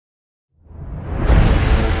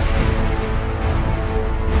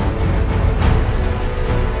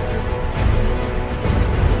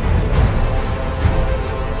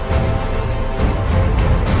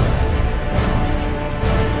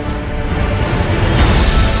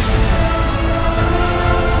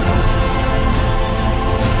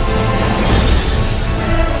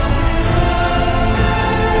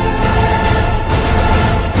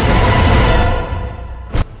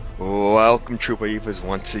welcome, True Believers,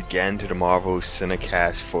 once again to the Marvel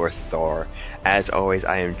Cinecast for Thor. As always,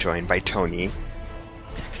 I am joined by Tony.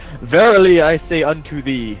 Verily I say unto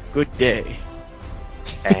thee, good day.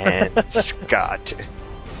 And Scott.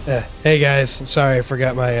 Hey guys, I'm sorry I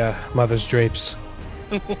forgot my mother's drapes.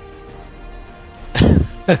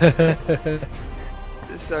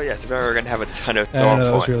 So yes, we're going to have a ton of Thor I know,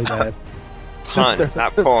 that porn. was really bad. Pun,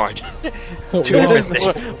 not porn. Two different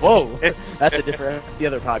things. Whoa, that's the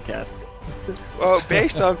other podcast. Well,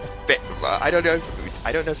 I don't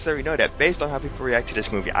necessarily know that. Based on how people react to this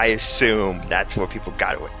movie, I assume that's what people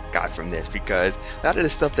got from this, because a lot of the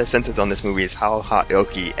stuff that centers on this movie is how hot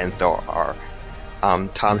Loki and Thor are.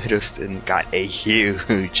 Tom Hiddleston got a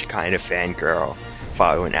huge kind of fangirl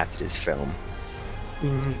following after this film.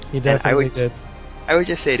 He definitely did. I would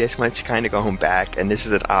just say this much, kind of going back, and this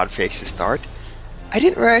is an odd place to start. I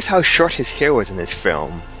didn't realize how short his hair was in this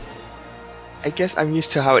film. I guess I'm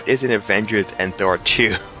used to how it is in Avengers and Thor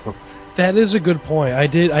 2. That is a good point. I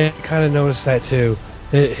kind of noticed that too.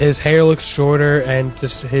 His hair looks shorter, and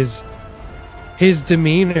just his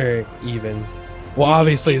demeanor even. Well,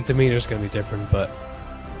 obviously his demeanor is going to be different, but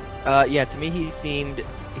yeah, to me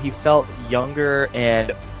he felt younger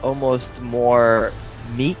and almost more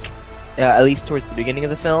meek, at least towards the beginning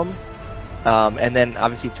of the film. And then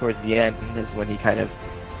obviously towards the end is when he kind of,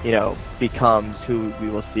 becomes who we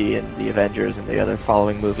will see in the Avengers and the other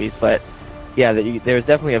following movies. But yeah, there's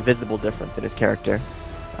definitely a visible difference in his character,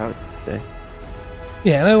 I would say.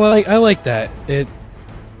 Yeah, and I like that.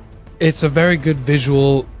 It's a very good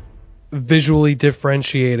visually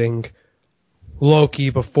differentiating Loki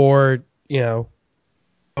before he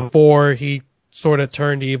sort of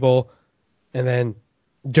turned evil, and then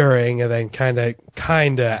during, and then kind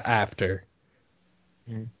of after.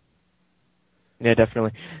 Mm-hmm. Yeah,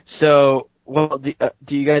 definitely. So, well,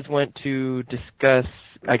 do you guys want to discuss,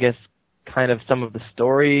 I guess, kind of some of the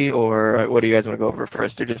story, or what do you guys want to go over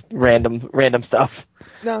first, or just random stuff?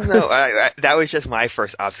 No, that was just my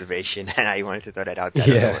first observation, and I wanted to throw that out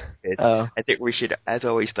there. Yeah. I think we should, as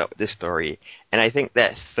always, start with this story. And I think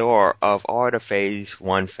that Thor, of all the Phase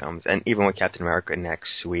 1 films, and even with Captain America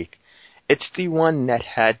next week, it's the one that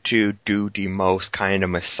had to do the most kind of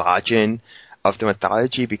massaging of the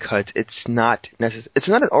mythology, because it's not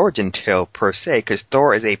an origin tale per se, because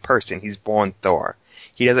Thor is a person. He's born Thor.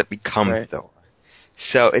 He doesn't become Thor.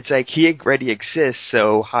 So it's like he already exists,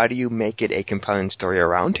 so how do you make it a compelling story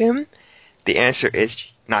around him? The answer is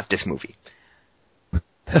not this movie.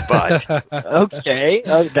 But okay,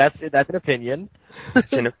 that's an opinion.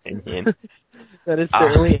 It's an opinion. That is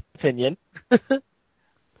certainly an opinion.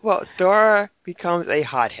 Well, Thor becomes a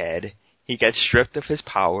hothead. He gets stripped of his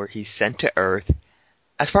power. He's sent to Earth.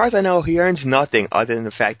 As far as I know, he earns nothing other than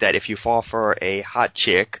the fact that if you fall for a hot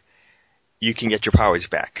chick, you can get your powers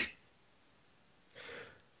back.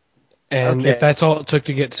 And if that's all it took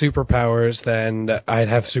to get superpowers, then I'd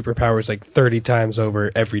have superpowers like 30 times over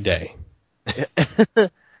every day.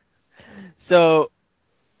 So,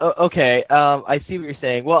 okay, I see what you're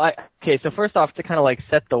saying. Well, so first off, to kind of like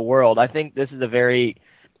set the world, I think this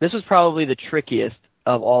was probably the trickiest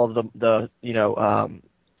of all of the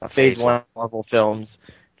Phase 1 Marvel films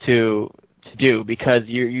to do, because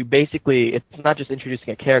you basically, it's not just introducing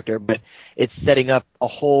a character, but it's setting up a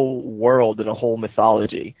whole world and a whole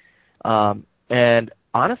mythology. And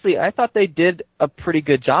honestly, I thought they did a pretty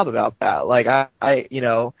good job about that. Like, I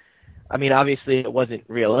mean, obviously it wasn't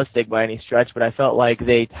realistic by any stretch, but I felt like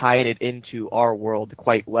they tied it into our world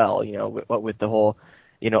quite well, with the whole,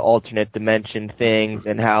 alternate dimension things,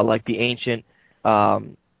 and how, like, the ancient,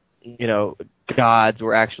 gods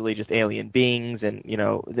were actually just alien beings, and,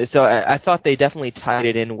 so I thought they definitely tied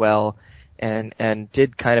it in well, and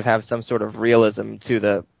did kind of have some sort of realism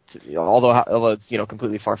to although it's,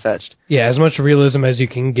 completely far-fetched. Yeah, as much realism as you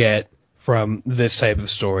can get from this type of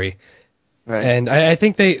story. Right. And I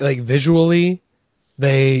think they, like, visually,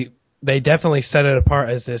 they definitely set it apart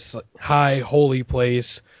as this high, holy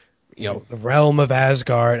place, the realm of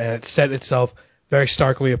Asgard, and it set itself very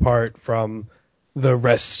starkly apart from the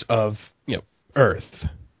rest of, Earth.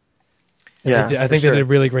 Yeah, I think they did a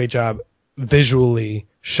really great job visually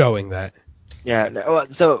showing that. Yeah.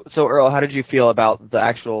 So Earl, how did you feel about the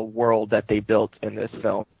actual world that they built in this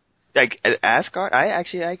film? Like Asgard, I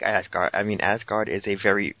actually like Asgard. I mean, Asgard is a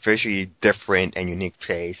very visually different and unique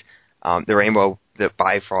place. The rainbow, the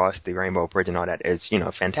Bifrost, the Rainbow Bridge, and all that is,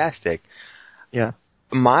 fantastic. Yeah.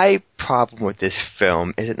 my problem with this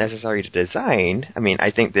film isn't necessarily the design. I mean,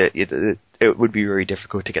 I think that it would be very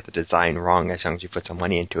difficult to get the design wrong as long as you put some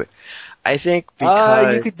money into it. I think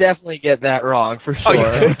because... you could definitely get that wrong, for sure. Oh,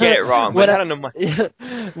 you could get it wrong, but not on the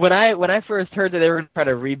money. When I first heard that they were trying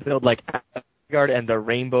to rebuild, like, Asgard and the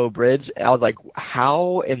Rainbow Bridge, I was like,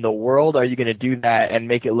 how in the world are you going to do that and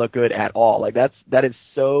make it look good at all? Like, that is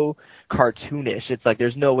so cartoonish. It's like,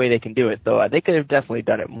 there's no way they can do it, though. They could have definitely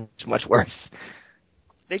done it much, much worse.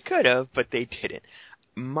 They could have, but they didn't.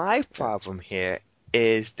 My problem here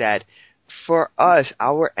is that for us,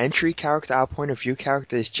 our entry character, our point of view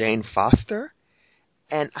character is Jane Foster,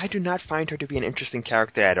 and I do not find her to be an interesting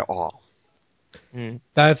character at all.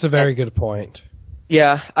 That's a very good point.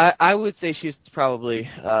 Yeah, I would say she's probably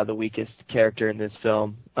the weakest character in this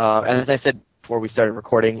film. And as I said before we started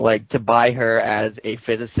recording, like, to buy her as a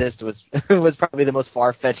physicist was probably the most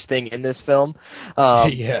far-fetched thing in this film.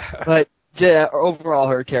 Yeah. But yeah, overall,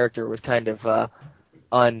 her character was kind of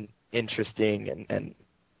uninteresting and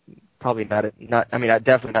probably not. I mean,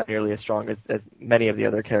 definitely not nearly as strong as many of the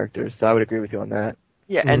other characters. So I would agree with you on that.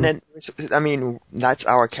 Yeah, and then, I mean, that's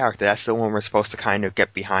our character. That's the one we're supposed to kind of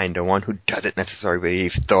get behind, the one who doesn't necessarily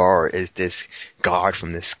believe Thor is this god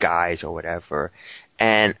from the skies or whatever.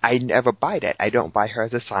 And I never buy that. I don't buy her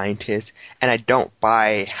as a scientist, and I don't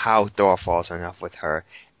buy how Thor falls in love with her.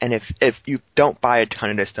 And if you don't buy a ton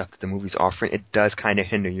of the stuff that the movie's offering, it does kind of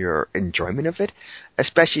hinder your enjoyment of it,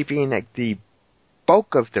 especially being like the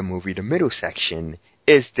bulk of the movie, the middle section,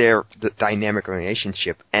 is the dynamic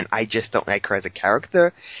relationship, and I just don't like her as a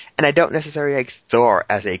character, and I don't necessarily like Thor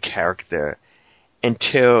as a character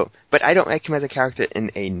but I don't like him as a character in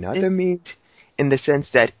another means, in the sense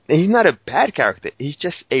that he's not a bad character, he's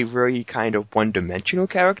just a very kind of one-dimensional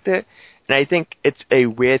character. And I think it's a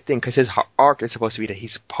weird thing, because his arc is supposed to be that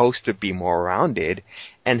he's supposed to be more rounded,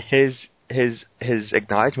 and his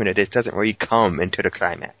acknowledgement of this doesn't really come into the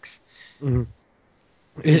climax. Mm-hmm.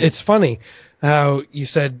 It's funny how you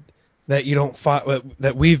said that you don't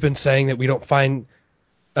that we've been saying that we don't find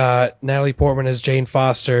Natalie Portman as Jane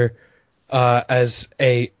Foster as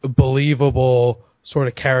a believable sort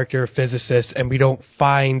of character physicist, and we don't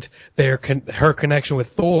find her connection with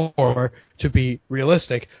Thor to be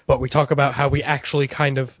realistic, but we talk about how we actually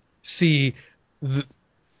kind of see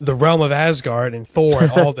the realm of Asgard and Thor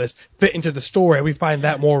and all this fit into the story, and we find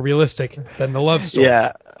that more realistic than the love story.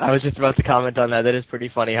 Yeah, I was just about to comment on that. That is pretty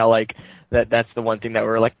funny how, like, that's the one thing that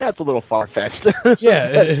we're like, that's a little far-fetched.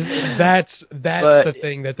 Yeah, that's the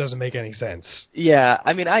thing that doesn't make any sense. Yeah,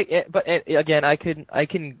 I mean, again, I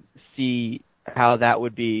can see how that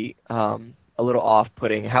would be a little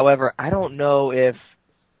off-putting. However, I don't know if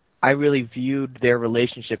I really viewed their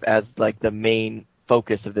relationship as, like, the main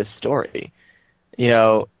focus of this story. You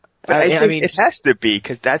know, but I think it has to be,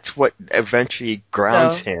 because that's what eventually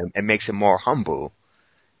grounds him and makes him more humble.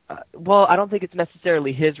 Well, I don't think it's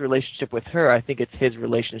necessarily his relationship with her. I think it's his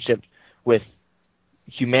relationship with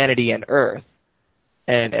humanity and Earth,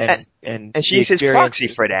 and she's his proxy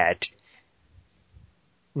for that.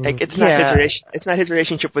 Like, it's not his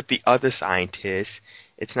relationship with the other scientists.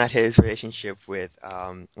 It's not his relationship with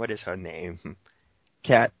what is her name?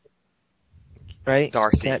 Kat. Right?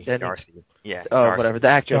 Darcy. Yeah. Oh, Darcy. whatever. The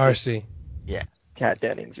actress. Darcy. Yeah. Kat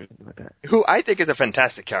Dennings or something like that. Who I think is a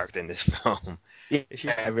fantastic character in this film. Yeah,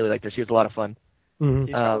 I really liked her. She was a lot of fun. Mm-hmm.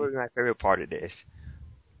 She's probably my favorite part of this.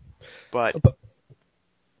 But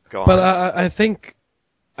go on. But I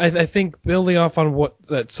think building off on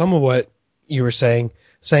some of what you were saying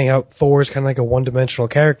how Thor is kind of like a one-dimensional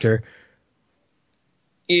character.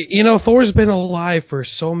 You know, Thor's been alive for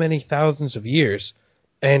so many thousands of years,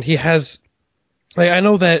 and he has. Like, I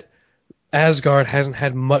know that Asgard hasn't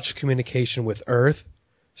had much communication with Earth,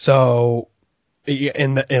 so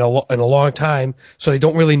in a long time, so they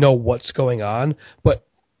don't really know what's going on. But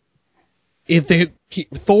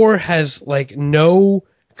Thor has like no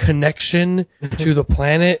connection to the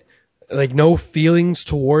planet, like no feelings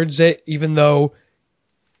towards it, even though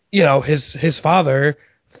his father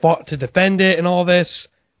fought to defend it and all this,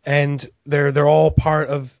 and they're all part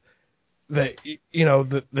of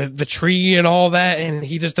the tree and all that, and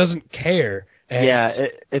he just doesn't care. And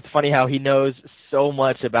it's funny how he knows so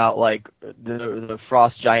much about like the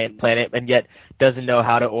frost giant planet, and yet doesn't know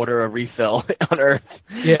how to order a refill on Earth.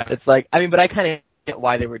 Yeah, it's like, I mean, but I kind of get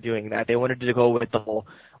why they were doing that. They wanted to go with the whole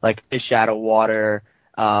like fish out of water.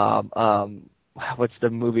 What's the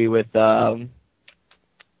movie with Coming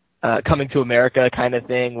to America kind of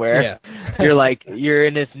thing, where you're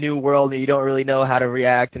in this new world and you don't really know how to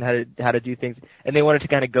react and how to do things, and they wanted to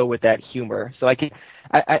kind of go with that humor. So I think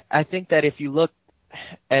that if you look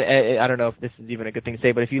and I don't know if this is even a good thing to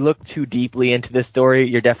say, but if you look too deeply into this story,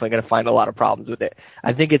 you're definitely going to find a lot of problems with it.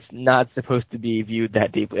 I think it's not supposed to be viewed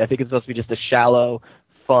that deeply. I think it's supposed to be just a shallow,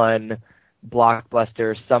 fun,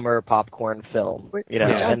 blockbuster summer popcorn film. Which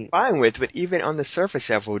I'm fine with, but even on the surface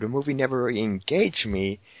level, the movie never really engaged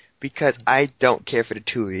me because I don't care for the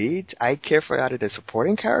two leads. I care for a lot of the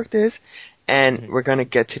supporting characters, and we're going to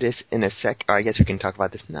get to this in a sec. Or I guess we can talk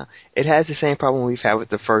about this now. It has the same problem we've had with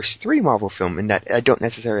the first three Marvel films in that I don't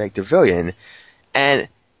necessarily like the villain. And,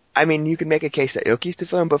 I mean, you can make a case that Loki's the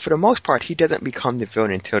villain, but for the most part, he doesn't become the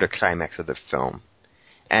villain until the climax of the film.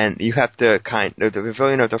 And you have the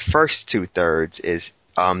villain of the first two-thirds is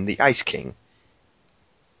the Ice King.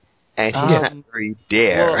 And he's not very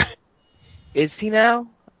there. Well, is he now?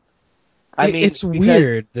 I mean, it's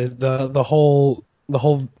weird. The whole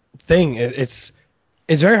thing. It's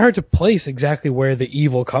very hard to place exactly where the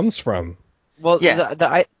evil comes from. Well,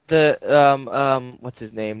 what's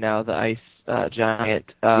his name now? The ice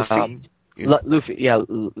giant. Luffy. Yeah,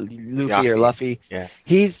 Luffy or Luffy. Yeah.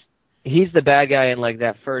 He's the bad guy in like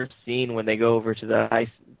that first scene when they go over to the ice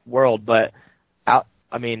world. But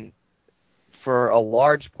for a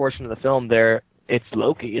large portion of the film, it's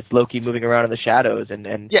Loki. It's Loki moving around in the shadows and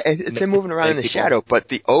it's him moving around in the shadow. But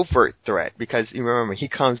the overt threat, because you remember he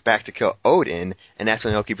comes back to kill Odin, and that's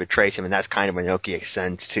when Loki betrays him, and that's kind of when Loki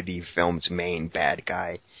ascends to the film's main bad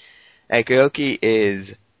guy. Like Loki is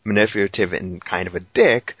manipulative and kind of a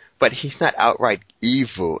dick, but he's not outright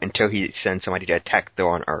evil until he sends somebody to attack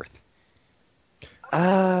Thor on Earth.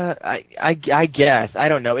 I guess I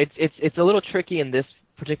don't know. It's a little tricky in this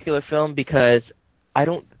particular film because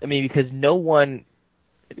no one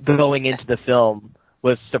going into the film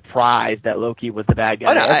was surprised that Loki was the bad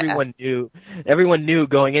guy. Everyone knew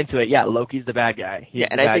going into it. Yeah, Loki's the bad guy. He's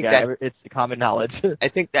the bad guy. It's common knowledge. I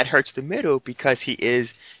think that hurts the middle because he's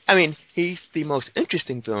the most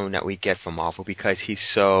interesting villain that we get from Marvel because he's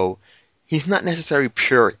not necessarily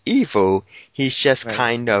pure evil. He's just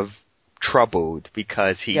kind of troubled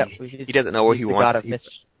because he doesn't know where he wants.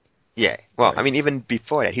 Yeah, well, I mean, even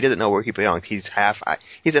before that, he doesn't know where he belongs. He's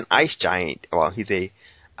an ice giant. Well, he's a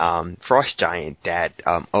frost giant that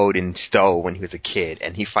Odin stole when he was a kid,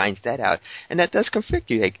 and he finds that out, and that does conflict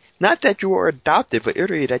you. Like, not that you were adopted, but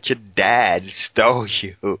literally that your dad stole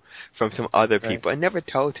you from some other people. I never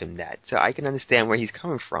told him that, so I can understand where he's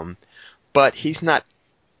coming from, but he's not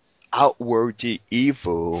outwardly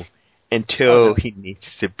evil until he needs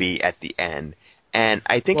to be at the end. And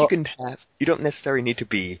I think you don't necessarily need to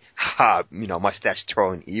be, mustache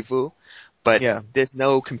twirling evil, but there's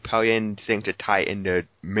no compelling thing to tie in the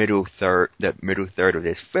middle third of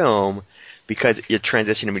this film, because you're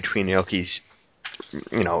transitioning between Loki's,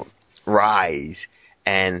 rise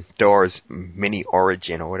and Thor's mini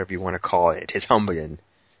origin, or whatever you want to call it, his humbling.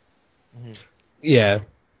 Yeah.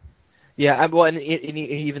 Yeah, and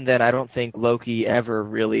even then, I don't think Loki ever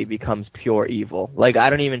really becomes pure evil. Like, I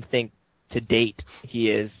don't even think to date he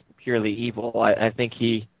is purely evil. I think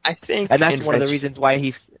that's one of the reasons why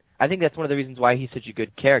he's such a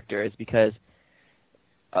good character, is because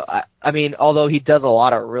although he does a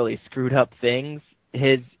lot of really screwed up things,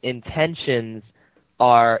 his intentions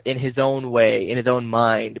are in his own way, in his own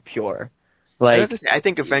mind, pure. Like, I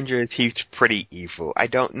think Avengers, he's pretty evil. I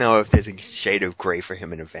don't know if there's a shade of gray for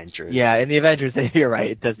him in Avengers. Yeah, in the Avengers, you're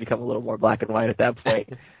right. It does become a little more black and white at that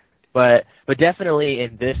point. But definitely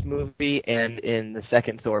in this movie and in the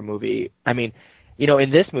second Thor movie, in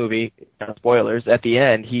this movie, spoilers, at the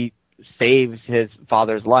end, he saves his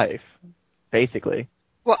father's life, basically.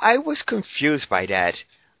 Well, I was confused by that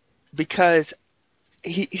because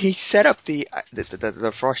he set up the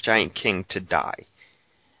Frost Giant King to die.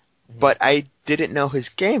 But I didn't know his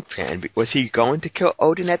game plan. Was he going to kill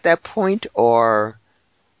Odin at that point, or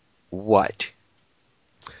what?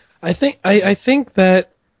 I think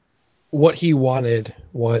that what he wanted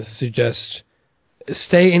was to just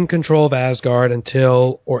stay in control of Asgard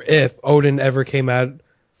until, or if, Odin ever came out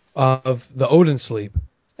of the Odin sleep.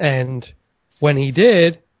 And when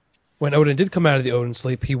Odin did come out of the Odin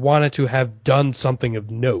sleep, he wanted to have done something of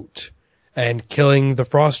note. And killing the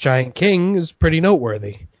Frost Giant King is pretty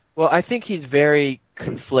noteworthy. Well, I think he's very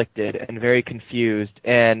conflicted and very confused.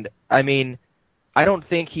 And, I don't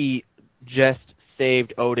think he just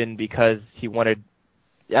saved Odin because he wanted...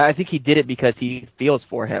 I think he did it because he feels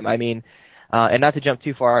for him. And not to jump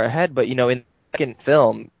too far ahead, but, in the second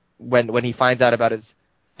film, when he finds out about his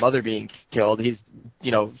mother being killed, he's,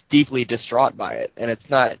 deeply distraught by it. And it's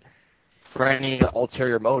not for any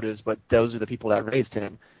ulterior motives, but those are the people that raised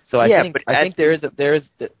him. So I think there is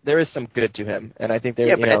some good to him, and I think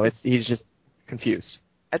he's just confused.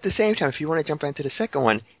 at the same time, if you want to jump into the second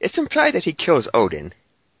one, it's implied that he kills Odin.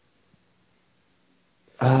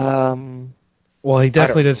 Well, he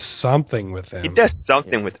definitely does something with him. He does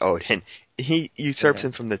something with Odin. He usurps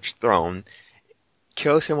him from the throne,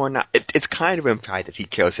 kills him or not. It's kind of implied that he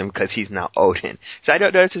kills him because he's now Odin. So I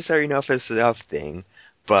don't necessarily know if it's a self thing,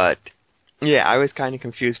 but yeah, I was kind of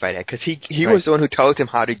confused by that because he was the one who told him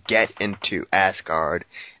how to get into Asgard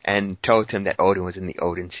and told him that Odin was in the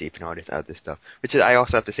Odin Seep and all this other stuff. Which is, I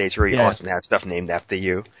also have to say, it's really awesome to have stuff named after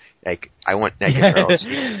you. Like, I want that girls.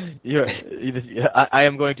 I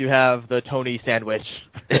am going to have the Tony sandwich,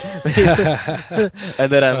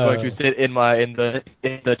 and then I'm going to sit in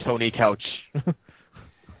the Tony couch.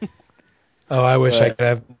 Oh, I wish I could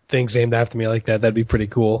have things named after me like that. That'd be pretty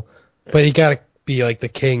cool. But you gotta be like the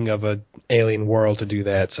king of an alien world to do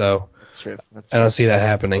that. So That's true. I don't see that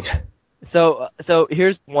happening. So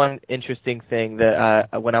here's one interesting thing that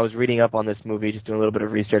when I was reading up on this movie, just doing a little bit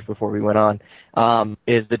of research before we went on,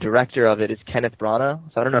 is the director of it is Kenneth Branagh.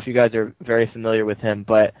 So I don't know if you guys are very familiar with him,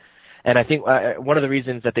 and I think one of the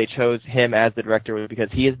reasons that they chose him as the director was because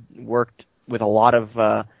he has worked with a lot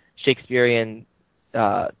of Shakespearean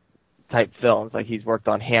type films. Like he's worked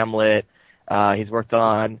on Hamlet, he's worked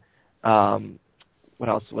on what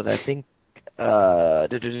else was I think?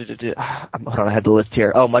 Hold on, I had the list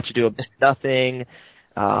here. Oh, Much Ado About Nothing.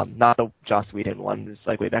 Not the Joss Whedon one. It's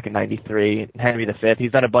like way back in '93. Henry V.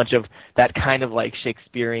 He's done a bunch of that kind of like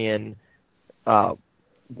Shakespearean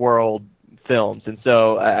world films, and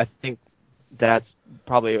so I think that's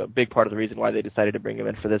probably a big part of the reason why they decided to bring him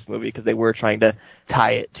in for this movie, because they were trying to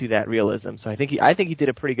tie it to that realism. So I think he did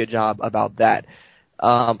a pretty good job about that.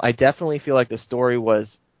 I definitely feel like the story was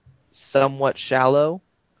somewhat shallow.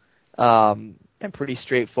 And pretty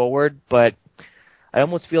straightforward, but I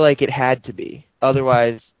almost feel like it had to be.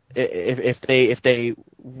 Otherwise, if they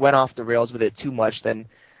went off the rails with it too much, then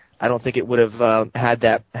I don't think it would have had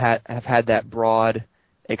that broad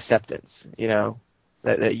acceptance. You know,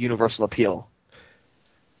 that universal appeal.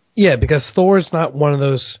 Yeah, because Thor's not one of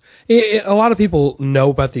those. A lot of people know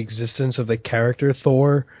about the existence of the character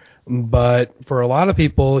Thor, but for a lot of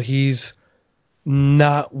people, he's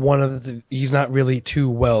not he's not really too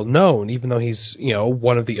well known, even though he's,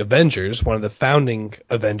 one of the Avengers, one of the founding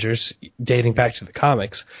Avengers dating back to the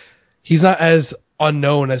comics. He's not as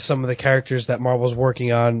unknown as some of the characters that Marvel's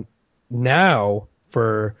working on now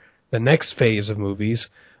for the next phase of movies,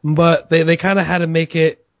 but they kind of had to make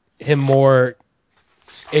him more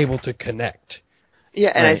able to connect. Yeah,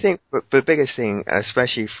 and right. I think the biggest thing,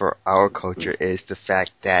 especially for our culture, is the fact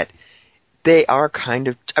that they are kind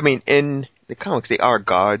of, in the comics, they are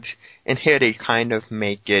gods, and here they kind of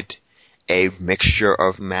make it a mixture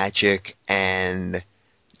of magic and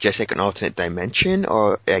just like an alternate dimension,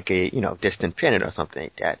 or like a distant planet or something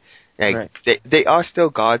like that. Like right. They are still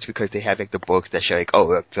gods because they have like the books that show like,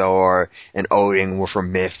 look, Thor and Odin were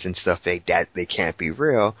from myths and stuff like that. They can't be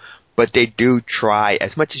real, but they do try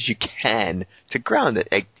as much as you can to ground it.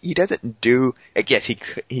 Like he doesn't do, like yes,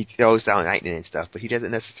 he throws down lightning and stuff, but he doesn't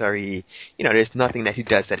necessarily, there's nothing that he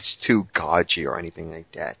does that's too godly or anything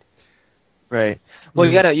like that. Right. Well,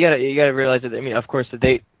 you gotta realize that. Of course, that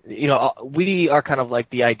they, we are kind of like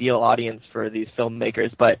the ideal audience for these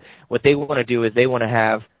filmmakers, but what they want to do is they want to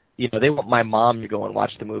have, they want my mom to go and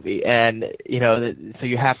watch the movie, and so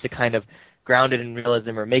you have to kind of ground it in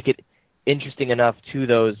realism or make it interesting enough to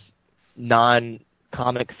those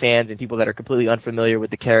non-comic fans and people that are completely unfamiliar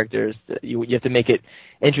with the characters. You have to make it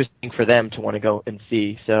interesting for them to want to go and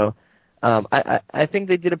see. So I think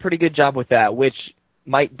they did a pretty good job with that, which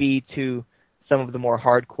might be to some of the more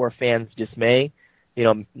hardcore fans' dismay.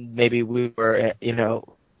 Maybe we were,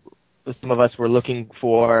 some of us were looking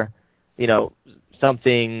for,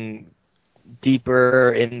 something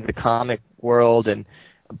deeper in the comic world,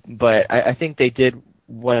 but I think they did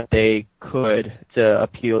what they could to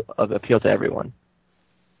appeal to everyone.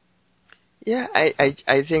 Yeah, I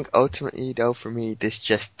think ultimately though for me this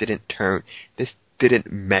just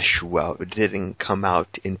didn't mesh well. It didn't come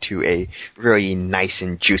out into a really nice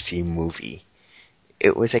and juicy movie.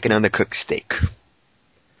 It was like an undercooked steak.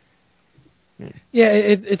 Yeah,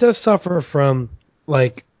 it does suffer from,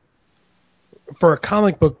 like, for a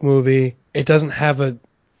comic book movie, it doesn't have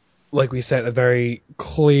like we said, a very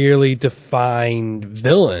clearly defined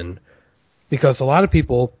villain, because a lot of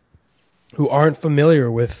people who aren't familiar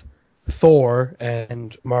with Thor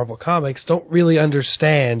and Marvel Comics don't really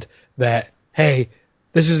understand that, hey,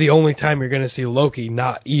 this is the only time you're going to see Loki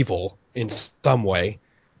not evil in some way.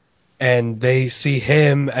 And they see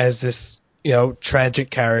him as this, tragic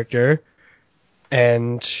character,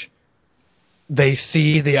 and they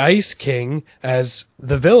see the Ice King as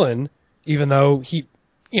the villain, even though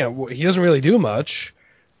he doesn't really do much,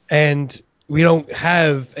 and we don't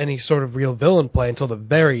have any sort of real villain play until the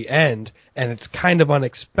very end, and it's kind of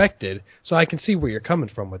unexpected. So I can see where you're coming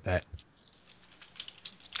from with that.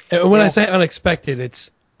 And when I say unexpected, it's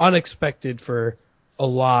unexpected for a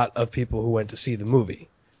lot of people who went to see the movie,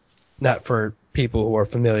 not for people who are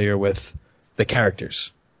familiar with the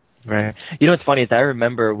characters. Right. What's funny is I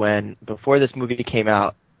remember before this movie came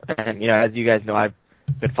out, and as you guys know, I've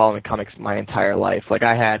been following comics my entire life. Like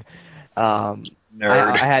I had, Nerd.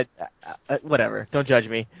 I had, whatever. Don't judge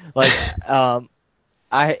me. Like,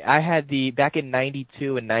 I had back in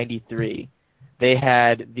 '92 and '93, they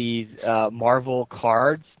had these Marvel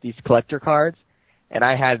cards, these collector cards, and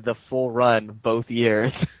I had the full run both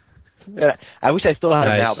years. I wish I still had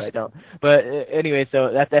them now, but I don't. But anyway,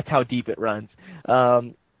 so that's how deep it runs.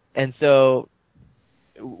 And so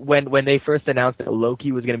when they first announced that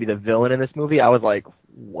Loki was going to be the villain in this movie, I was like,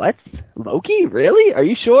 what? Loki? Really? Are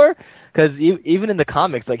you sure? Because even in the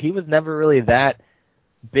comics, like, he was never really that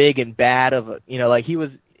big and bad of a,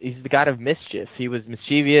 he's the god of mischief. He was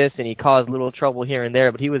mischievous and he caused little trouble here and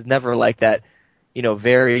there, but he was never like that,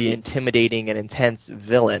 very intimidating and intense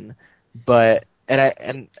villain. But, and I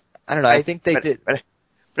don't know, I think they did.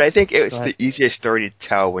 But I think it was the easiest story to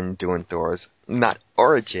tell when doing Thor's, not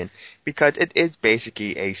origin, because it is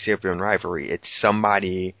basically a sibling rivalry. It's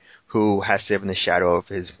somebody who has lived in the shadow of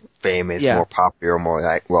his famous, more popular, more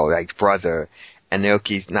liked brother, and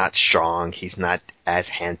Loki's not strong, he's not as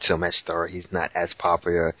handsome as Thor, he's not as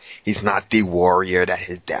popular, he's not the warrior that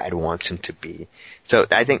his dad wants him to be. So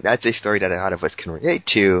I think that's a story that a lot of us can relate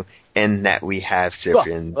to, in that we have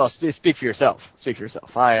siblings. Well, speak for yourself. Speak for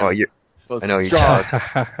yourself. I know you're strong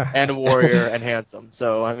and a warrior and handsome.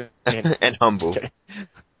 So I mean, and humble. Okay.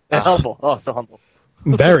 And humble. Oh, so humble.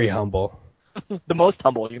 Very humble. The most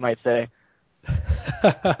humble, you might say.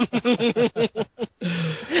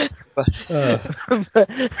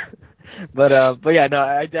 But yeah, no,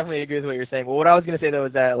 I definitely agree with what you're saying. Well, what I was going to say though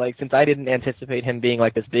is that, like, since I didn't anticipate him being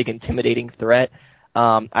like this big intimidating threat,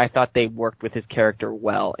 I thought they worked with his character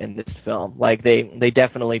well in this film. Like they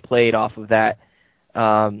definitely played off of that.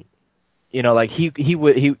 Like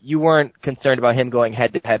you weren't concerned about him going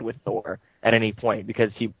head to head with Thor at any point,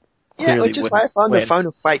 because he clearly which is why I found the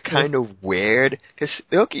final fight kind of weird, because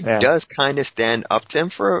Loki does kind of stand up to him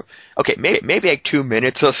for maybe like 2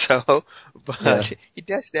 minutes or so, but he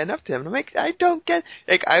does stand up to him. I'm like, I don't get,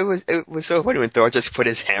 like, it was so funny when Thor just put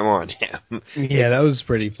his hammer on him. Yeah, that was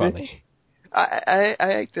pretty funny. I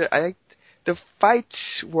liked the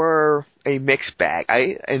fights were a mixed bag.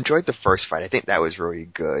 I enjoyed the first fight. I think that was really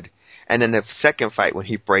good. And then the second fight, when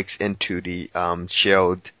he breaks into the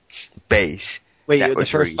SHIELD base. Wait, the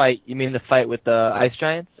first fight, you mean the fight with the ice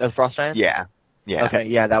giants? Frost giants? Yeah. Okay,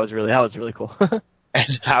 yeah, that was really cool.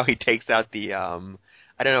 And how he takes out the, I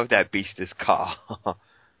don't know what that beast is called.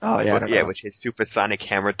 Oh, yeah, with his supersonic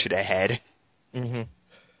hammer to the head. Mm-hmm.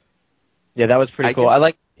 Yeah, that was pretty cool. I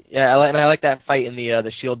like that fight in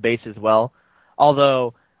the SHIELD base as well.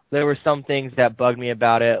 Although there were some things that bugged me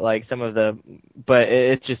about it, like but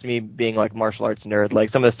it's just me being like martial arts nerd.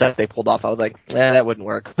 Like some of the stuff they pulled off, I was like, that wouldn't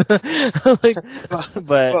work.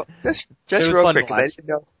 Just real quick, I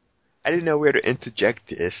didn't know where to interject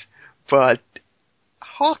this, but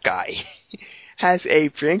Hawkeye has a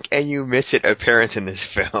blink and you miss it appearance in this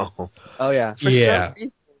film. Oh yeah, For some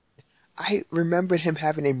reason, I remembered him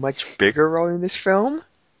having a much bigger role in this film.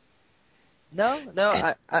 No,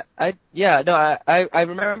 I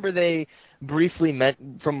remember they briefly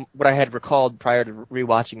from what I had recalled prior to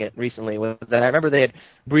rewatching it recently, was that I remember they had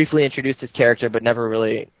briefly introduced his character, but never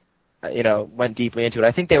really, went deeply into it.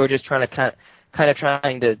 I think they were just trying to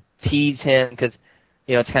tease him, because,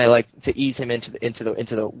 it's kind of like to ease him into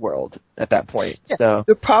the world at that point. Yeah, so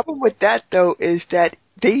the problem with that though is that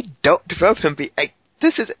they don't develop him. He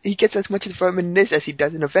gets as much development in this as he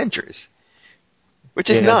does in Avengers, which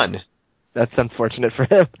is none. That's unfortunate for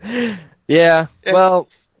him. Yeah. Well,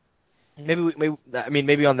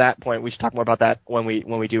 maybe on that point we should talk more about that when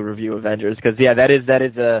we do review Avengers, because that is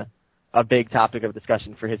a big topic of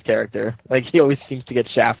discussion for his character. Like, he always seems to get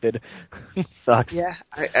shafted. Sucks. Yeah.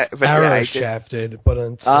 Shafted, but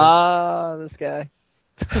this guy.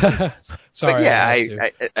 Sorry. But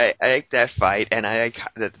I like that fight, and I like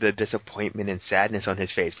the disappointment and sadness on his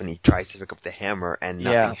face when he tries to pick up the hammer and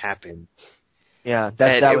nothing happens. Yeah,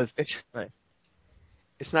 that was.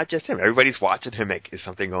 It's not just him. Everybody's watching him. Like, is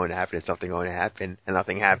something going to happen? Is something going to happen? And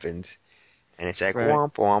nothing happens. And it's like,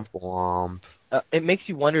 womp, womp, womp. It makes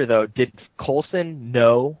you wonder, though, did Coulson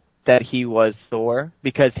know that he was Thor?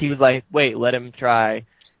 Because he was like, wait, let him try.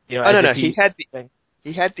 No. He had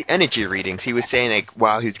he had the energy readings. He was saying, like,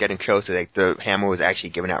 while he was getting closer, like, the hammer was actually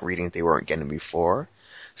giving out readings they weren't getting before.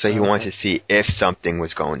 So he wanted to see if something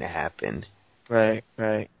was going to happen. Right.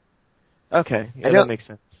 Okay, yeah, that makes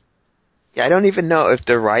sense. Yeah, I don't even know if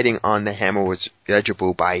the writing on the hammer was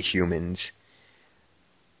legible by humans.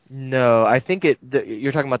 No, I think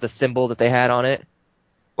you're talking about the symbol that they had on it?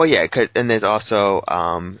 Well, yeah, and there's also,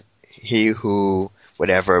 he who,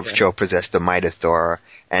 whatever, shall possess the might of Thor,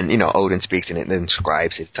 and, Odin speaks in it and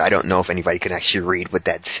describes it, so I don't know if anybody can actually read what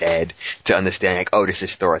that said to understand, like, oh, this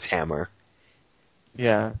is Thor's hammer.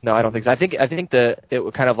 Yeah, no, I don't think so. I think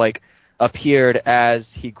it kind of, like, appeared as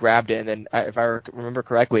he grabbed it, and then, if I remember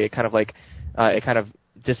correctly, it kind of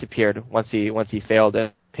disappeared once he failed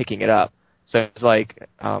at picking it up. So it's like,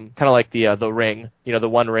 kind of like the ring, the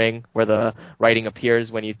one ring where the writing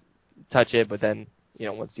appears when you touch it, but then,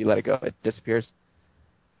 once you let it go, it disappears.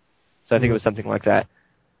 So I think it was something like that.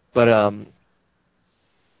 But,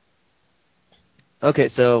 okay,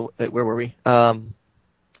 so, where were we?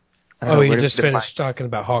 You just finished talking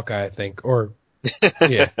about Hawkeye, I think, or,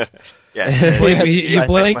 yeah. Yeah. You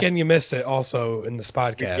blink and you miss it also in this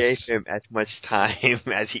podcast. You gave him as much time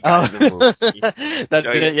as he got in the movie. That's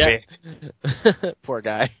it, yeah. Poor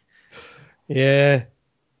guy. Yeah.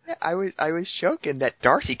 I was joking that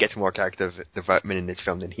Darcy gets more character development in this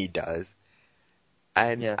film than he does.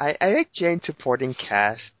 And I like Jane's supporting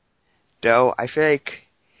cast, though I feel like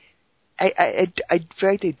I feel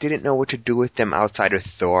like they didn't know what to do with them outside of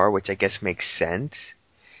Thor, which I guess makes sense.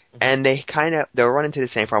 And they'll run into the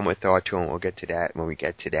same problem with Thor 2, and we'll get to that when we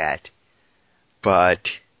get to that. But,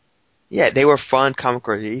 yeah, they were fun, comic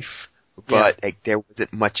relief, but there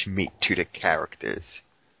wasn't much meat to the characters.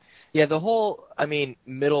 Yeah, the whole,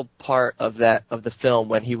 middle part of the film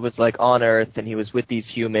when he was, like, on Earth and he was with these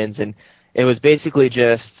humans, and it was basically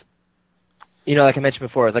just, like I mentioned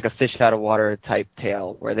before, it was like a fish out of water type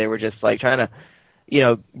tale, where they were just, like, trying to,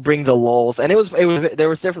 bring the lulls, and there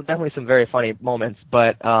was definitely some very funny moments,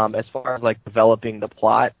 but as far as like developing the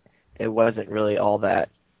plot, it wasn't really all that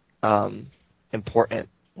important.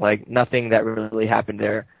 Like nothing that really happened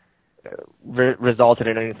there resulted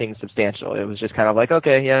in anything substantial. It was just kind of like,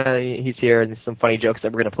 okay, yeah, he's here, and there's some funny jokes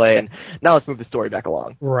that we're gonna play, and now let's move the story back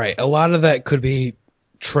along. Right, a lot of that could be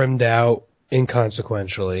trimmed out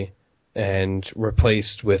inconsequentially and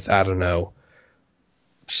replaced with, I don't know,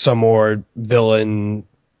 some more villain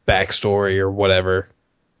backstory or whatever.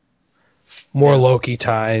 More Loki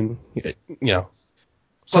time,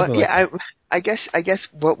 something I guess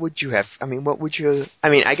what would you have?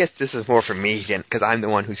 I guess this is more for me again, because I'm the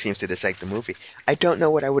one who seems to dislike the movie. I don't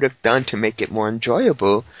know what I would have done to make it more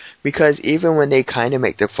enjoyable, because even when they kind of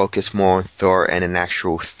make their focus more on Thor and an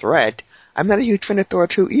actual threat, I'm not a huge fan of Thor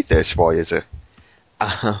 2 either, spoilers.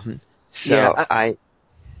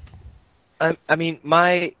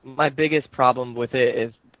 My biggest problem with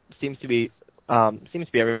it seems to be everyone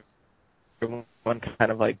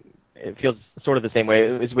kind of like, it feels sort of the same way.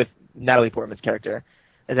 It was with Natalie Portman's character,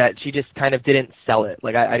 is that she just kind of didn't sell it.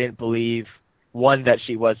 Like I didn't believe, one, that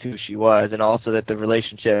she was who she was, and also that the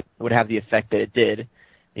relationship would have the effect that it did.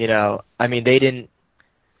 They didn't.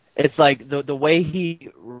 It's like the way he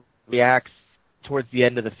reacts towards the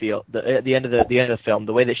end of the end of the film,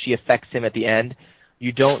 the way that she affects him at the end.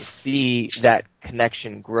 You don't see that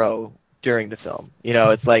connection grow during the film.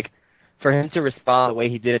 It's like, for him to respond the way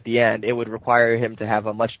he did at the end, it would require him to have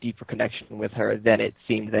a much deeper connection with her than it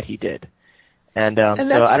seemed that he did. And so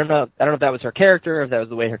I don't know if that was her character, or if that was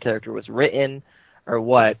the way her character was written, or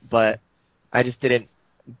what, but I just didn't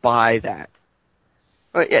buy that.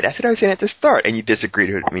 Well, yeah, that's what I was saying at the start, and you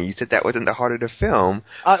disagreed with me. You said that wasn't the heart of the film,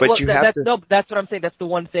 but No, that's what I'm saying. That's the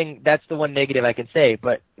one thing. That's the one negative I can say.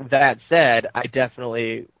 But that said, I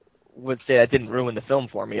definitely would say that didn't ruin the film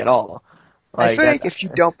for me at all. I feel like if you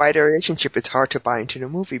don't buy the relationship, it's hard to buy into the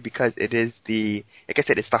movie, because it is like I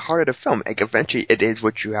said, it's the heart of the film. Like eventually, it is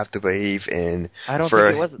what you have to believe in. I don't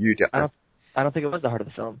think it was the heart of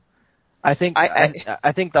the film. I think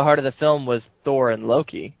the heart of the film was Thor and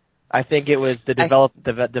Loki. I think it was the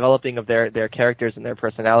developing of their characters and their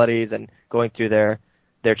personalities, and going through their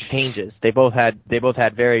changes. They both had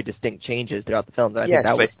very distinct changes throughout the film.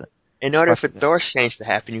 In order for Thor's change to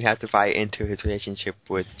happen, you have to buy into his relationship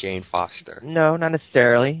with Jane Foster. No, not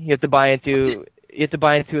necessarily. You have to buy into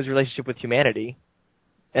his relationship with humanity,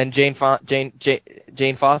 and Jane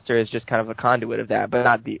Foster is just kind of a conduit of that, but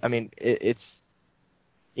not the. It's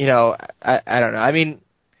I don't know.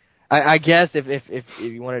 I guess if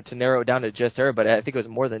you wanted to narrow it down to just her, but I think it was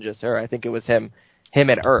more than just her. I think it was him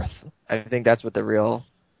and Earth. I think that's what the real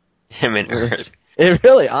him and Earth. It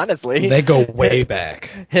really, honestly, they go way back.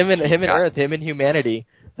 Him and Earth, him and humanity.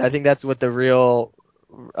 I think that's what the real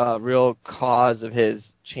real cause of his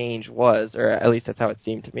change was, or at least that's how it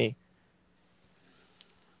seemed to me.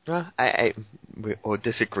 Well, I will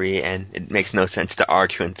disagree, and it makes no sense to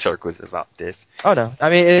argue in circles about this. Oh no, I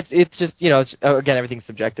mean it's just it's, again, everything's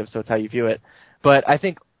subjective, so it's how you view it. But I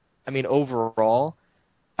think, I mean, overall,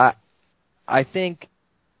 I think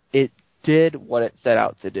it did what it set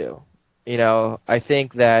out to do. I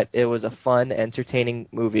think that it was a fun, entertaining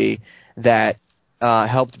movie that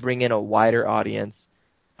helped bring in a wider audience.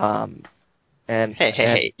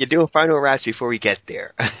 Hey, you do a final wraps before we get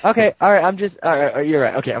there. Okay, all right, all right, you're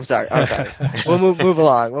right. Okay, I'm sorry. We'll move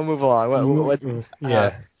along.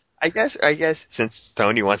 Yeah. I guess since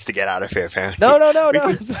Tony wants to get out of here, apparently. No.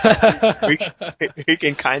 We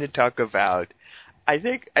can kind of talk about. I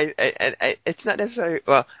think it's not necessarily.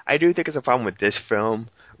 Well, I do think it's a problem with this film,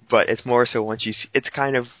 but it's more so once you see. It's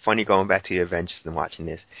kind of funny going back to the Avengers and watching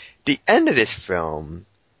this. The end of this film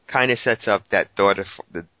kind of sets up that Thor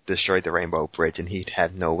destroyed the Rainbow Bridge, and he'd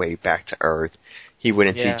have no way back to Earth. He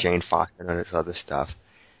wouldn't see Jane Foster and all this other stuff.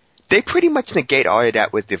 They pretty much negate all of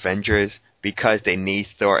that with the Avengers because they need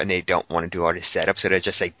Thor and they don't want to do all this setup, so they're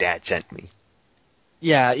just like, Dad sent me.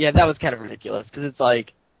 Yeah, that was kind of ridiculous, because it's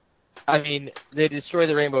like, I mean, they destroyed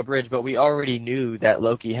the Rainbow Bridge, but we already knew that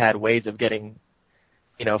Loki had ways of getting,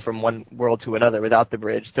 from one world to another without the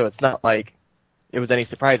bridge, so it's not like it was any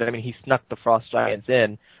surprise. I mean, he snuck the Frost Giants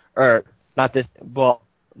in, or not this, well,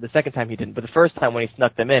 the second time he didn't, but the first time when he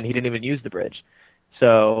snuck them in, he didn't even use the bridge.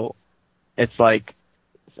 So it's like,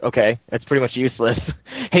 okay, it's pretty much useless.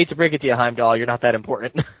 Hate to break it to you, Heimdall, you're not that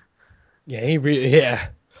important. Yeah, when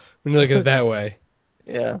you look at it that way.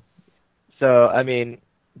 Yeah. So, I mean,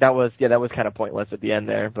 that was kind of pointless at the end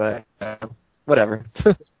there, but whatever.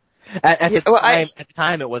 At the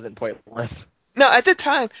time, it wasn't pointless. No, at the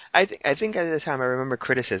time, I think at the time I remember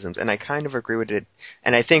criticisms, and I kind of agree with it,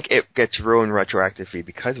 and I think it gets ruined retroactively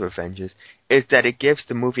because of Avengers, is that it gives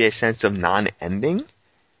the movie a sense of non-ending,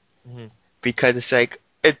 because it's like,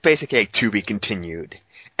 it's basically like to be continued,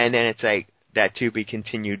 and then it's like, that to be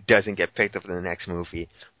continued doesn't get picked up in the next movie,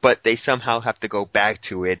 but they somehow have to go back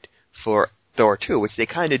to it for Thor 2, which they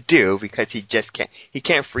kind of do, because he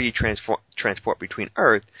can't free transport between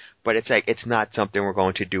Earth, but it's like, it's not something we're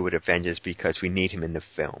going to do with Avengers because we need him in the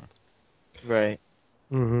film. Right.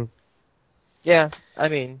 Mm-hmm. Yeah, I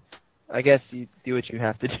mean, I guess you do what you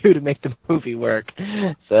have to do to make the movie work.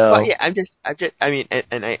 So. Well, yeah, I mean,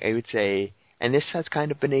 and I would say, and this has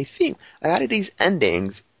kind of been a theme, a lot of these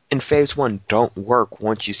endings in Phase 1 don't work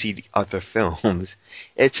once you see the other films.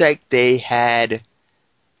 It's like they had,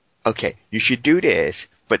 okay, you should do this,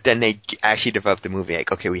 but then they actually developed the movie.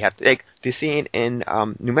 Like, okay, we have to, like, the scene in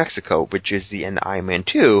New Mexico, which is the end of Iron Man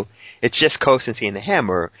 2, it's just Coulson seeing the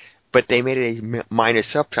hammer, but they made it a minor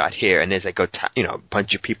subplot here, and there's like a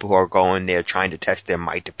bunch of people who are going there trying to test their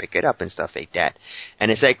might to pick it up and stuff like that.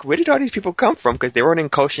 And it's like, where did all these people come from? Because they weren't in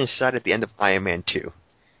Coulson's shot at the end of Iron Man 2.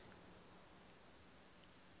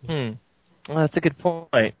 Well, that's a good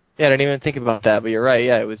point. Yeah, I didn't even think about that, but you're right.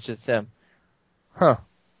 Yeah, it was just him. Huh.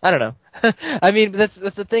 I don't know. I mean, that's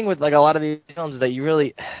the thing with like a lot of these films, that you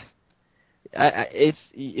really, it's,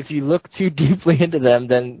 if you look too deeply into them,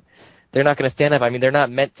 then they're not going to stand up. I mean, they're not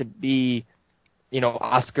meant to be,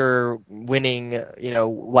 Oscar-winning,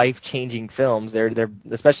 life-changing films. They're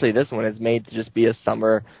especially this one is made to just be a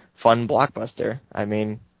summer fun blockbuster. I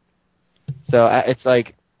mean, so it's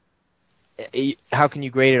like, how can you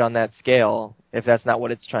grade it on that scale if that's not what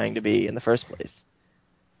it's trying to be in the first place?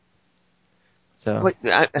 So,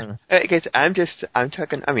 I guess I'm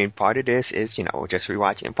talking, I mean, part of this is, just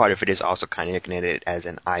rewatching, and part of it is also kind of looking at it as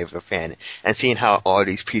an eye of a fan and seeing how all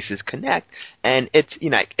these pieces connect. And it's,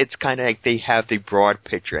 it's kind of like they have the broad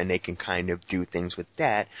picture and they can kind of do things with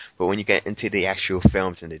that. But when you get into the actual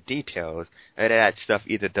films and the details, that stuff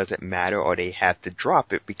either doesn't matter or they have to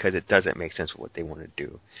drop it because it doesn't make sense for what they want to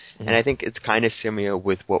do. Mm-hmm. And I think it's kind of similar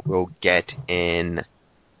with what we'll get in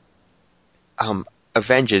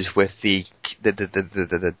Avengers with the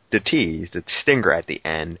tease, the stinger at the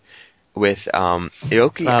end with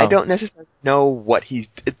Loki. I don't necessarily know what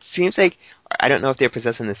it seems like, I don't know if they're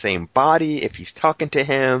possessing the same body, if he's talking to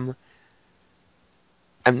him.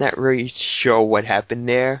 I'm not really sure what happened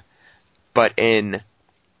there, but in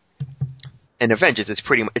Avengers it's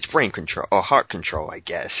brain control or heart control, I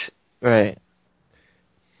guess. Right.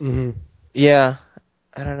 Mhm. Yeah.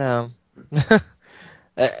 I don't know.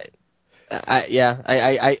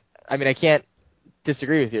 I mean, I can't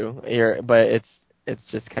disagree with you here, but it's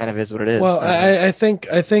just kind of is what it is. Well, I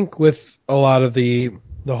think with a lot of the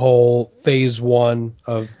whole Phase 1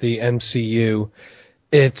 of the MCU,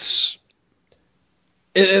 it's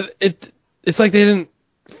like they didn't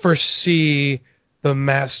foresee the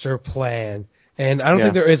master plan. And I don't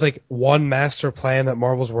think there is like one master plan that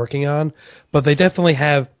Marvel's working on, but they definitely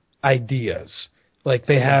have ideas. Like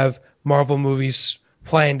they have Marvel movies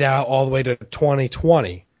planned out all the way to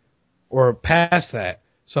 2020 or past that.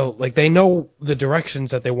 So like they know the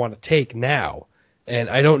directions that they want to take now. And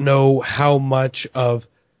I don't know how much of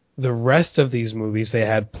the rest of these movies they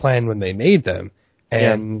had planned when they made them.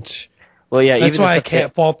 And that's why I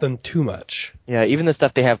can't fault them too much. Yeah, even the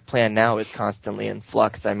stuff they have planned now is constantly in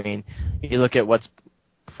flux. I mean, you look at what's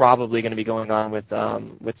probably going to be going on with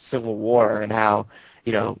Civil War and how,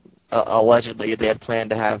 allegedly they had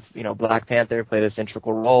planned to have, Black Panther play this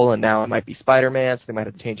integral role, and now it might be Spider-Man, so they might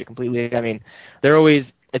have to change it completely. I mean,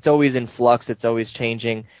 it's always in flux, it's always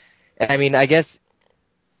changing. I mean, I guess,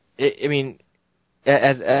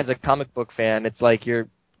 as a comic book fan, it's like you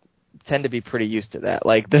tend to be pretty used to that.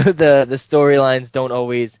 Like the storylines don't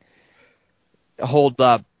always hold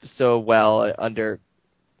up so well under,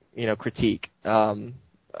 critique.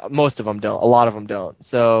 Most of them don't. A lot of them don't.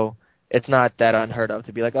 So it's not that unheard of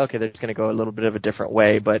to be like, okay, they're just going to go a little bit of a different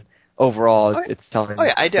way, but overall, it's telling. Oh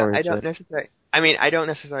yeah, I don't necessarily. I mean, I don't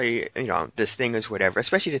necessarily. The Stingers, whatever.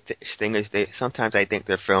 Especially the Stingers. Sometimes I think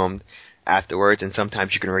they're filmed afterwards, and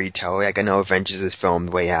sometimes you can really tell. Like I know Avengers is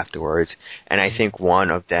filmed way afterwards, and I think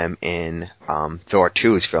one of them in Thor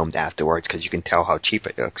 2 is filmed afterwards because you can tell how cheap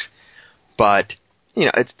it looks. But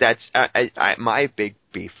my big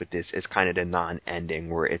beef with this is kind of the non-ending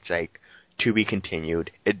where it's like to be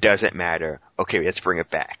continued. It doesn't matter. Okay, let's bring it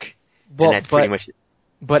back. Well, and that's pretty much.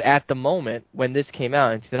 But at the moment when this came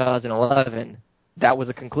out in 2011, that was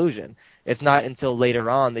a conclusion. It's not until later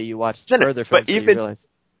on that you watch further films that you realize.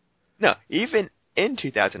 No, even in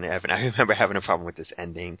 2011, I remember having a problem with this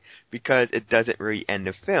ending because it doesn't really end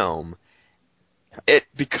the film. It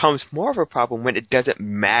becomes more of a problem when it doesn't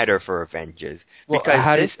matter for Avengers. Well,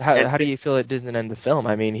 how do you feel it doesn't end the film?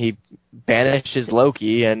 I mean, he banishes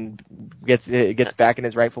Loki and gets back in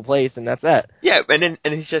his rightful place, and that's that. Yeah, and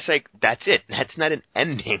he's just like, that's it. That's not an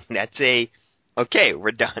ending. That's okay,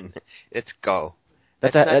 we're done. Let's go.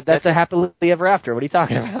 That's a happily ever after. What are you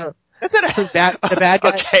talking about? The bad guy.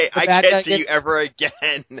 Okay, I can't see you ever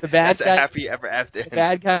again. That's a happy ever after. The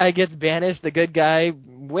bad guy gets banished. The good guy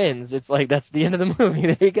wins. It's like that's the end of the movie.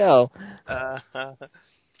 There you go.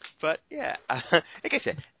 But yeah, like I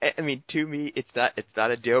said, I mean, to me, it's not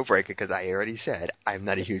a deal breaker because I already said I'm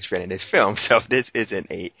not a huge fan of this film. So this isn't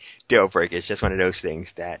a deal breaker. It's just one of those things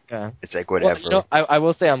that it's like whatever. Well, I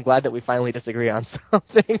will say I'm glad that we finally disagree on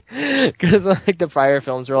something because like the prior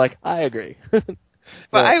films were like I agree.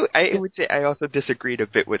 But I would say I also disagreed a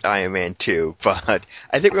bit with Iron Man 2, but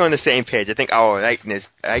I think we're on the same page. I think our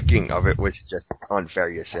liking of it was just on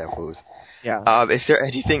various levels. Yeah. Is there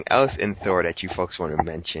anything else in Thor that you folks want to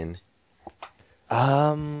mention?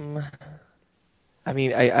 I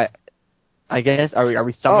mean, I guess are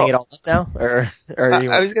we summing it all up now, or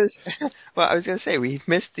I was gonna say we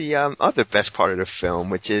missed the other best part of the film,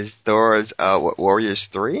 which is Thor's Warriors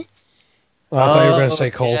 3. Well, I thought you were gonna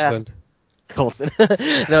say Coulson. Yeah. Coulson.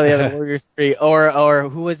 No, the other Warriors 3. Or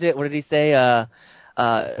who was it? What did he say?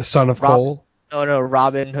 The Son of Cole? No,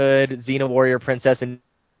 Robin Hood, Xena Warrior Princess, and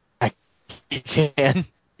Jackie Chan.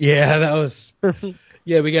 Yeah, that was...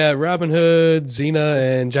 Yeah, we got Robin Hood,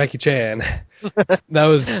 Xena, and Jackie Chan. That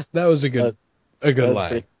was a good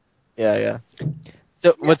line. Yeah.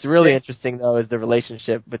 So what's really interesting, though, is the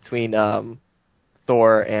relationship between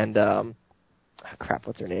Thor and...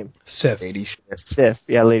 what's her name? Sif. Lady Sif. Sif,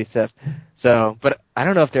 yeah, Lady Sif. So, but I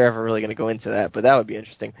don't know if they're ever really going to go into that, but that would be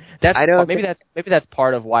interesting. Maybe that's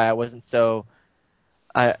part of why I wasn't so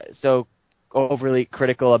overly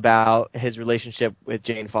critical about his relationship with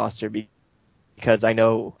Jane Foster because I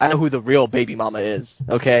know who the real baby mama is.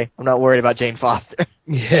 Okay, I'm not worried about Jane Foster.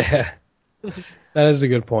 Yeah, that is a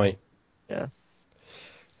good point. Yeah,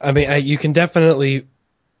 I mean, you can definitely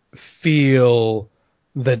feel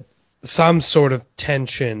that. Some sort of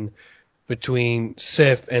tension between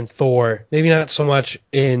Sif and Thor. Maybe not so much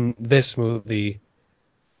in this movie,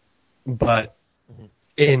 but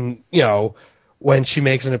in, when she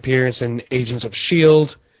makes an appearance in Agents of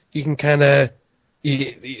S.H.I.E.L.D., you can kind of,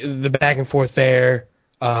 the back and forth there,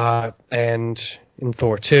 and in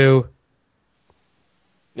Thor 2.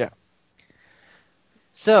 Yeah.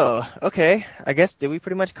 So, okay, I guess, did we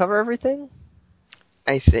pretty much cover everything?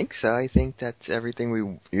 I think so. I think that's everything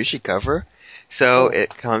we usually cover. So it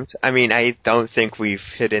comes... I mean, I don't think we've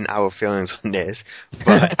hidden our feelings on this,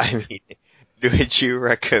 but, I mean, would you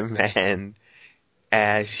recommend,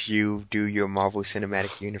 as you do your Marvel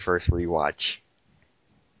Cinematic Universe rewatch?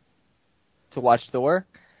 To watch Thor?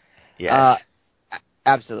 Yes.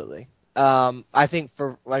 Absolutely. I think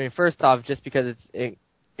first off, just because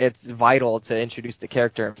it's vital to introduce the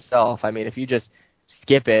character himself. I mean, if you just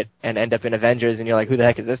skip it and end up in Avengers and you're like, who the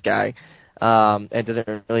heck is this guy? And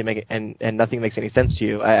doesn't really make it, and nothing makes any sense to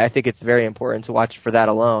you. I think it's very important to watch for that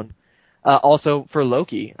alone. Also for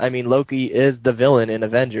Loki. I mean, Loki is the villain in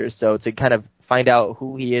Avengers, so to kind of find out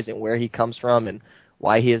who he is and where he comes from and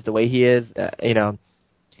why he is the way he is,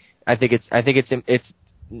 I think it's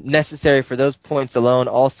necessary for those points alone.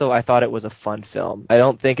 Also, I thought it was a fun film. I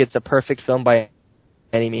don't think it's a perfect film by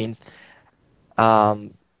any means. I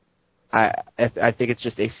think it's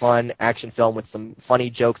just a fun action film with some funny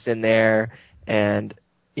jokes in there, and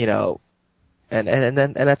and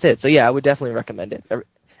that's it. So yeah, I would definitely recommend it.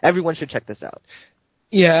 Everyone should check this out.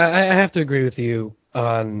 Yeah, I have to agree with you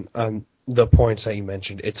on the points that you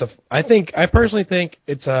mentioned. I personally think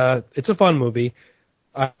it's a fun movie.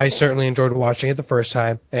 I certainly enjoyed watching it the first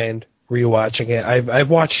time and rewatching it. I've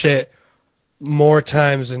watched it more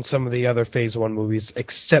times than some of the other Phase 1 movies,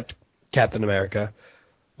 except Captain America,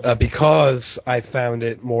 because I found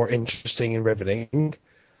it more interesting and riveting.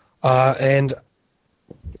 And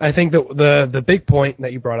I think that the big point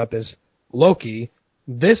that you brought up is Loki.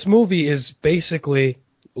 This movie is basically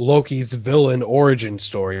Loki's villain origin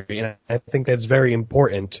story, and I think that's very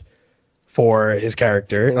important for his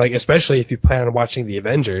character, like especially if you plan on watching the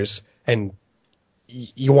Avengers and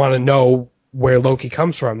you want to know where Loki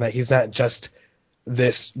comes from, that he's not just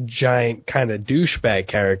this giant kind of douchebag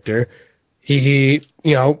character. He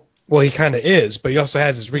kind of is, but he also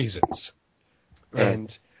has his reasons. Right.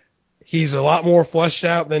 And he's a lot more fleshed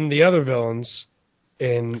out than the other villains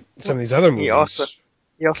in some of these other movies.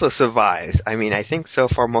 He also survives. I mean, I think so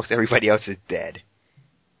far most everybody else is dead.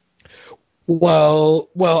 Well,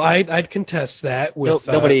 I'd contest that. With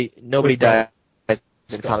nobody dies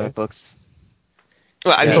in comic books.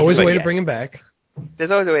 Well, there's always a way to bring him back.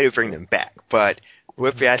 There's always a way to bring them back, but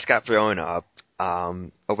Whiplash got blown up.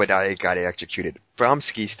 Obadiah got executed.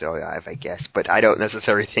 Bromsky's still alive, I guess, but I don't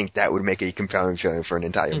necessarily think that would make a compelling film for an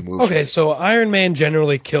entire movie. Okay, so Iron Man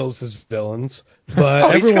generally kills his villains,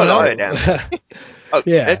 but everyone else...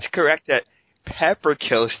 Yeah. That's correct that Pepper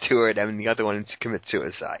kills two of them and the other one commits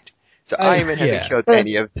suicide. So Iron Man hasn't killed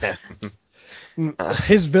any of them.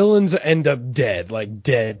 His villains end up dead, like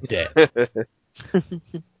dead.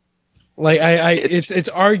 Like it's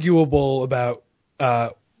arguable about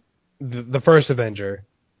the first Avenger.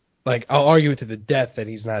 Like I'll argue to the death that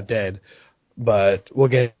he's not dead, but we'll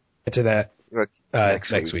get to that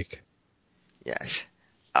next week. Yes.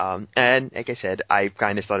 And like I said, I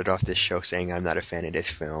kind of started off this show saying I'm not a fan of this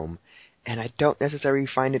film, and I don't necessarily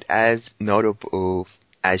find it as notable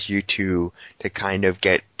as you two to kind of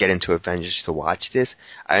get into Avengers to watch this.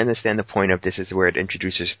 I understand the point of this is where it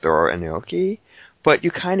introduces Thor and Loki, but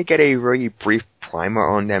you kind of get a really brief primer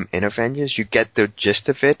on them in Avengers. You get the gist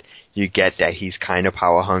of it. You get that he's kind of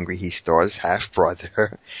power hungry. He's Thor's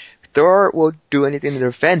half-brother. Thor will do anything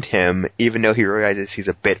to defend him, even though he realizes he's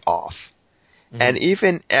a bit off.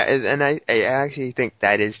 Mm-hmm. And I actually think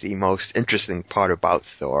that is the most interesting part about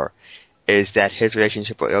Thor, is that his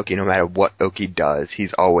relationship with Loki, no matter what Loki does,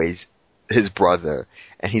 he's always his brother,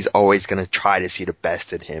 and he's always going to try to see the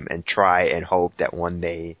best in him and try and hope that one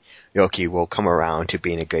day Loki will come around to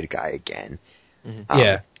being a good guy again. Mm-hmm.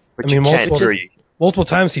 I mean, multiple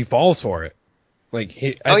times he falls for it. Like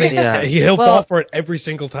he'll fall for it every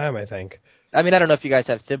single time, I think. I mean, I don't know if you guys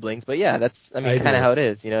have siblings, but yeah, that's kind of how it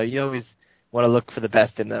is. You always want to look for the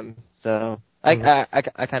best in them. So I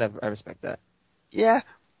respect that. Yeah,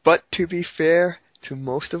 but to be fair to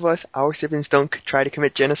most of us, our siblings don't try to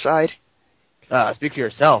commit genocide. Speak for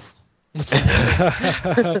yourself.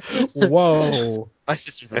 Whoa. My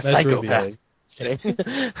sister's a psychopath.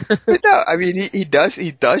 No, I mean he does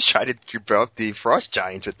try to develop the frost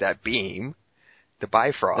giants with that beam, the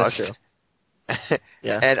Bifrost. That's true.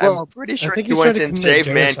 Yeah, and I'm pretty sure he wants to save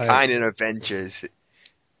mankind in Avengers.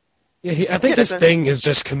 Yeah, I think his thing is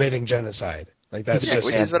just committing genocide. Like that's just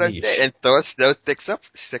which is what I'm saying. And Thor still sticks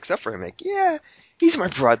up for him. Like, yeah, he's my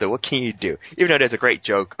brother. What can you do? Even though there's a great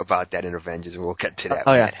joke about that in Avengers, and we'll get to that.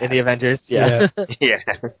 Oh yeah, in the Avengers. Yeah.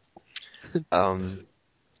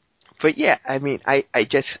 But yeah, I mean, I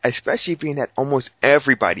just, especially being that almost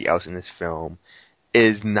everybody else in this film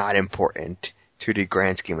is not important to the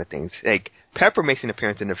grand scheme of things. Like, Pepper makes an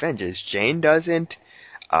appearance in Avengers. Jane doesn't.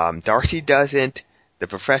 Darcy doesn't. The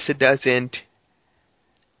Professor doesn't.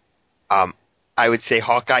 I would say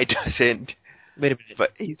Hawkeye doesn't. Wait a minute.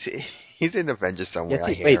 But he's in Avengers somewhere.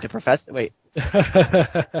 Yes, wait, the Professor. Wait. Oh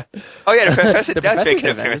yeah, the Professor does make an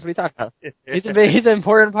appearance. What are we talking about? He's an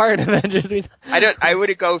important part of Avengers. I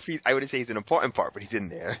wouldn't say he's an important part, but he's in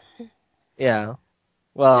there. Yeah.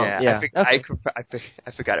 Well, Yeah, yeah. Okay.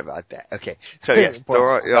 I forgot about that. Okay, so yes,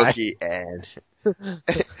 Thor, Loki, and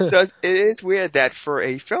so it is weird that for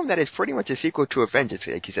a film that is pretty much a sequel to Avengers,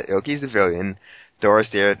 like you said, Loki's the villain, Thor's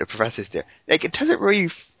there, the Professor's there. Like it doesn't really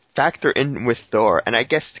factor in with Thor, and I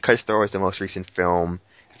guess because Thor is the most recent film,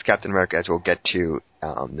 it's Captain America, as we'll get to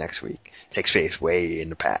next week, takes place way in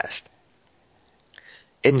the past.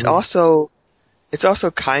 It's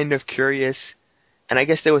also kind of curious, and I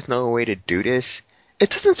guess there was no way to do this. It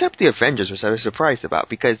doesn't set up the Avengers, which I was surprised about,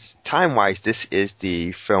 because time-wise, this is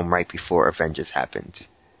the film right before Avengers happens.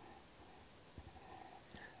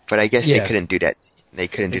 But I guess they couldn't do that. They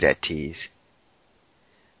couldn't do that tease.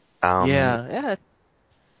 Yeah, that's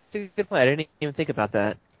a good point. I didn't even think about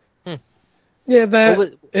that. Yeah,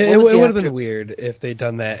 that it would have been weird if they'd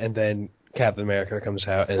done that and then Captain America comes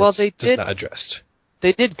out and it's just not addressed.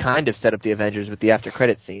 They did kind of set up the Avengers with the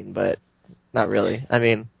after-credit scene, but not really. I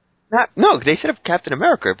mean... No, they set up Captain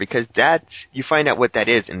America because you find out what that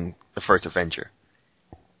is in the first Avenger.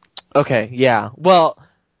 Okay, yeah. Well,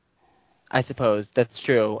 I suppose that's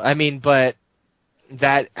true. I mean, but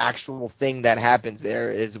that actual thing that happens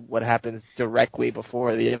there is what happens directly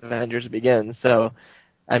before the Avengers begin. So,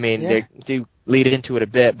 I mean, they do lead into it a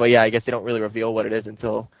bit, but yeah, I guess they don't really reveal what it is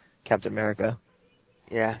until Captain America.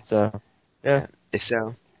 Yeah. So, yeah.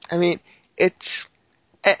 So, I mean, it's...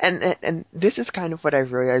 And this is kind of what I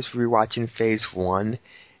realized rewatching Phase 1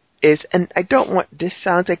 is, and I don't want, this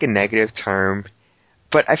sounds like a negative term,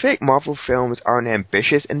 but I feel like Marvel films aren't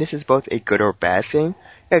ambitious, and this is both a good or bad thing.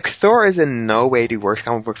 Like, Thor is in no way the worst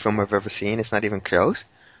comic book film I've ever seen, it's not even close,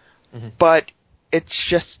 but it's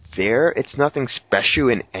just there, it's nothing special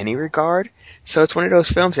in any regard, so it's one of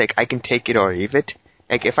those films, like, I can take it or leave it.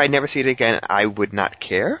 Like, if I never see it again, I would not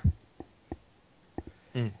care.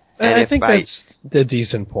 And I think that's the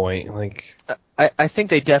decent point. Like, I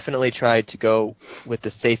think they definitely tried to go with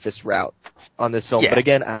the safest route on this film. Yeah. But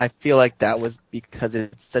again, I feel like that was because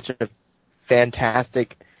it's such a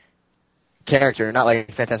fantastic character. Not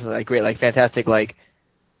like fantastic, like great, like fantastic, like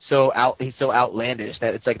he's so outlandish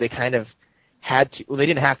that it's like they kind of had to. Well, they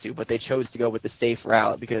didn't have to, but they chose to go with the safe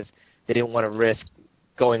route because they didn't want to risk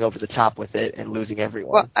going over the top with it and losing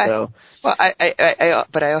everyone. But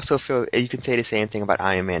I also feel you can say the same thing about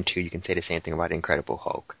Iron Man 2. You can say the same thing about Incredible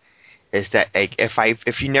Hulk. Is that like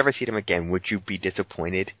if you never see them again, would you be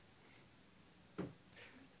disappointed?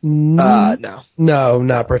 No,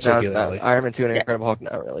 not particularly. No, Iron Man 2 and Incredible Hulk,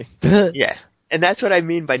 not really. Yeah, and that's what I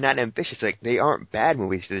mean by not ambitious. Like they aren't bad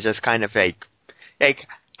movies. They're just kind of like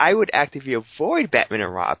I would actively avoid Batman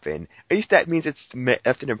and Robin. At least that means it's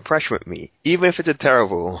left an impression with me, even if it's a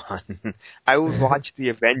terrible one. I would watch The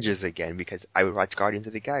Avengers again because I would watch Guardians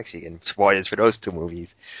of the Galaxy again. Spoilers for those two movies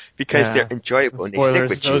because they're enjoyable and they stick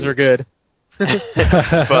with you. Those are good.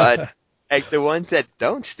 But like the ones that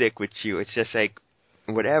don't stick with you, it's just like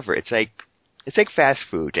whatever. It's like fast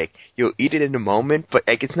food. Like you'll eat it in a moment, but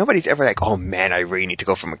like it's nobody's ever like, oh man, I really need to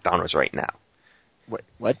go for McDonald's right now.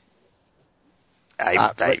 What?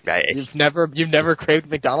 You've never craved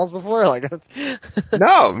McDonald's before? Like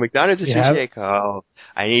no, McDonald's is just like, oh,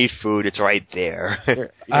 I need food. It's right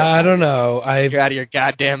there. I don't know. You're out of your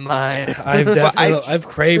goddamn mind. I've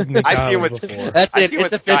craved McDonald's before. That's it.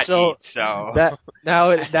 It's official. Eat, so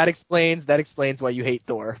that explains why you hate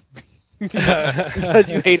Thor. Because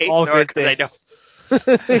you hate all Thor, good things. I know.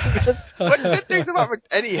 What good things about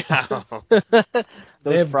anyhow?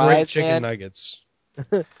 They have great chicken nuggets.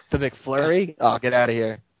 The McFlurry? Oh, get out of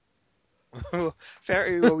here.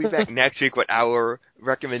 Ferry will be back next week with our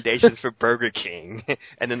recommendations for Burger King,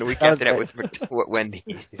 and then the week after that with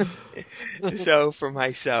Wendy's. So for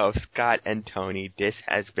myself, Scott and Tony, this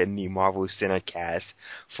has been the Marvel Cinecast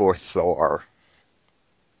for Thor.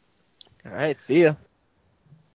 All right, see ya.